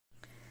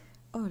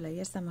Hola,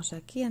 ya estamos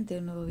aquí ante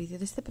un nuevo vídeo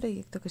de este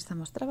proyecto que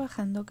estamos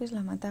trabajando, que es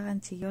la manta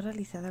ganchillo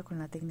realizada con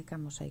la técnica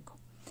Mosaico.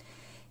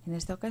 En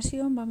esta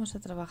ocasión vamos a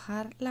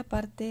trabajar la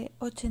parte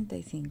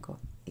 85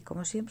 y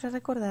como siempre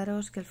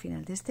recordaros que al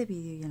final de este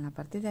vídeo y en la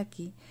parte de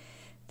aquí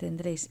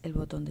tendréis el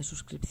botón de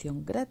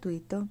suscripción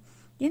gratuito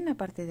y en la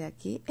parte de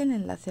aquí el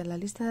enlace a la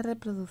lista de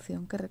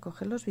reproducción que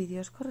recoge los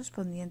vídeos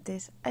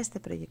correspondientes a este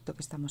proyecto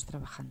que estamos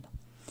trabajando.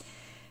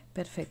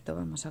 Perfecto,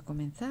 vamos a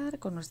comenzar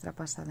con nuestra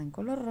pasada en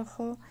color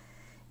rojo.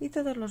 Y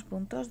todos los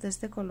puntos de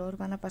este color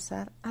van a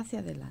pasar hacia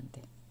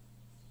adelante.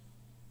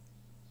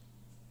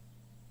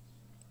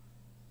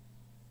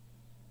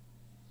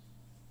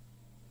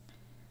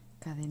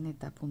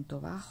 Cadeneta,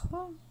 punto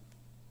bajo.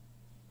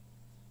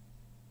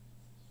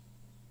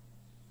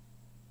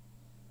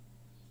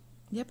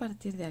 Y a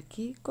partir de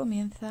aquí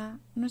comienza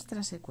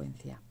nuestra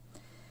secuencia.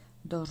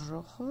 2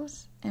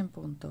 rojos en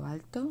punto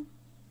alto.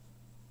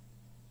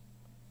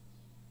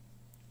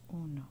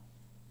 1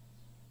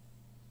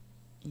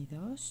 y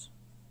 2.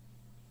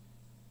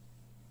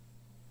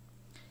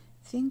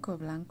 5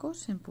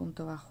 blancos en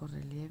punto bajo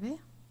relieve,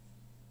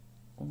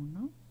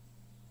 1,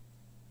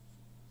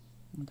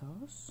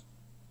 2,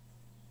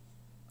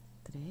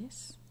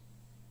 3,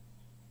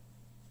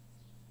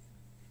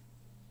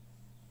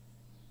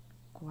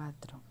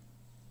 4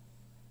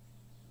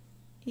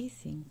 y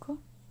 5.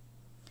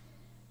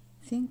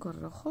 5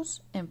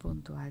 rojos en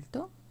punto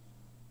alto,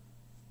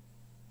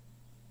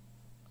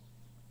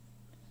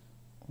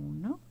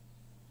 1,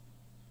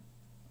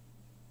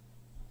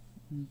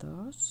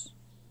 2,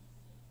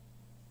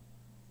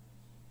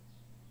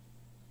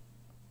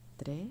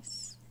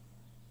 3,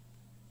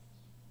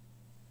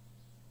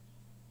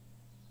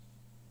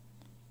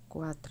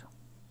 4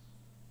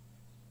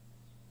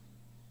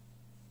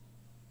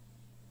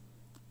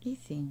 y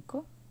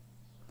 5.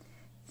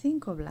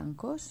 5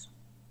 blancos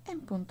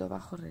en punto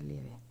bajo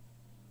relieve.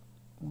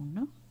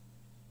 1,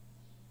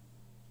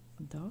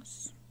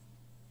 2,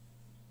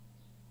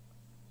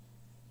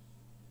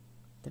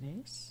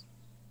 3,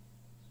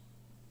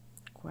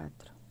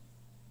 4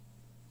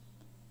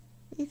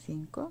 y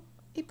 5.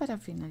 Y para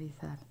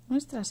finalizar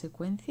nuestra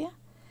secuencia,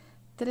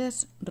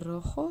 3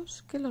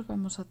 rojos que los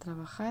vamos a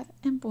trabajar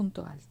en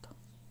punto alto.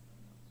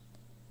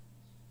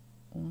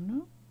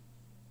 1,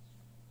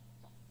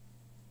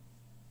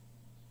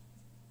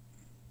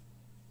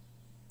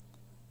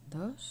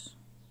 2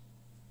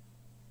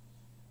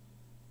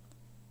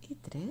 y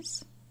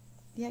 3.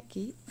 Y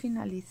aquí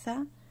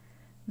finaliza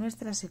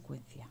nuestra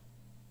secuencia.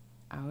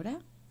 Ahora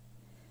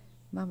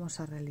vamos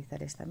a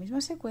realizar esta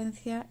misma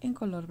secuencia en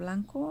color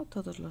blanco.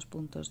 Todos los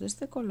puntos de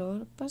este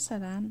color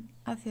pasarán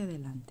hacia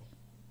adelante.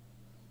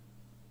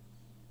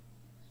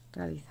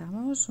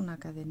 Realizamos una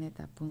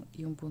cadeneta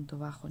y un punto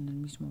bajo en el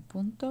mismo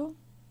punto.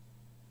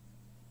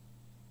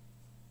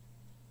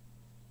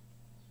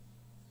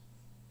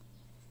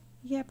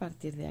 Y a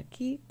partir de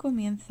aquí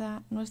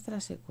comienza nuestra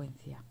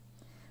secuencia.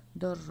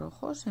 2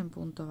 rojos en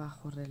punto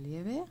bajo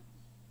relieve,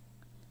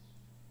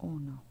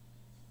 1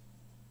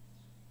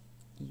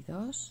 y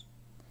 2.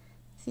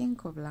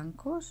 5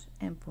 blancos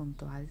en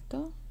punto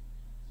alto,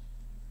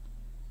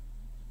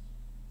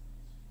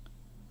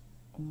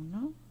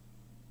 1,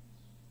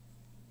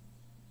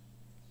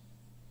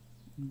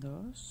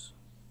 2,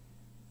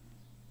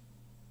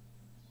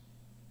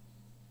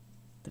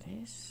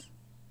 3,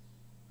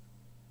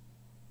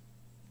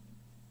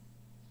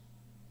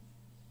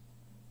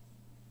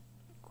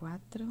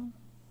 4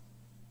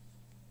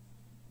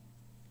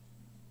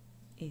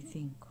 y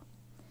 5.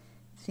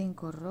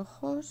 5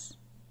 rojos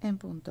en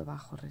punto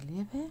bajo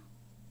relieve,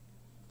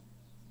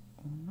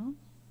 1,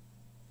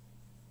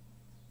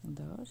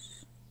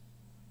 2,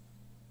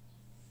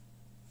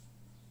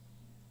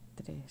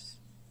 3,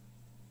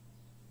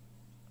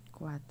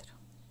 4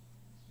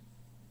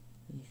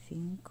 y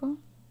 5.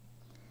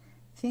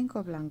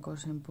 5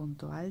 blancos en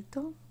punto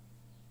alto,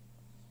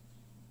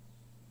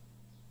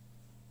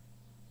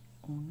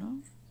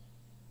 1,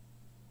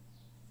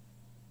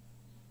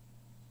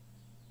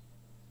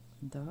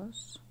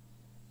 2,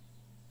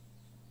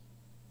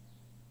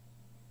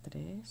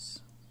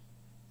 3,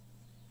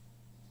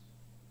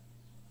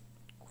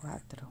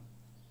 4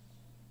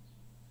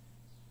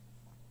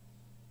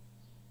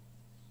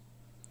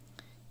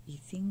 y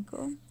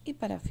 5. Y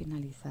para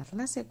finalizar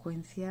la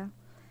secuencia,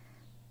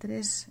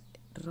 3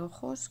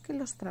 rojos que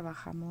los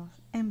trabajamos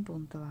en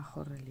punto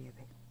bajo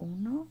relieve,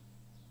 1,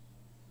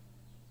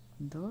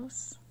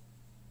 2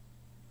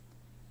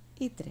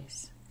 y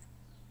 3.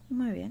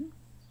 Muy bien,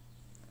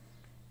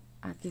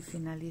 aquí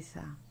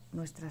finaliza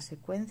nuestra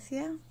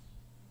secuencia.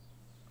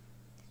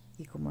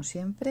 Y como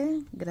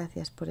siempre,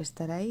 gracias por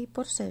estar ahí,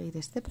 por seguir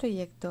este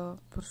proyecto,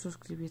 por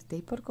suscribirte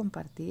y por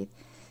compartir.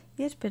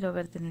 Y espero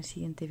verte en el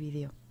siguiente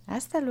vídeo.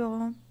 ¡Hasta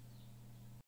luego!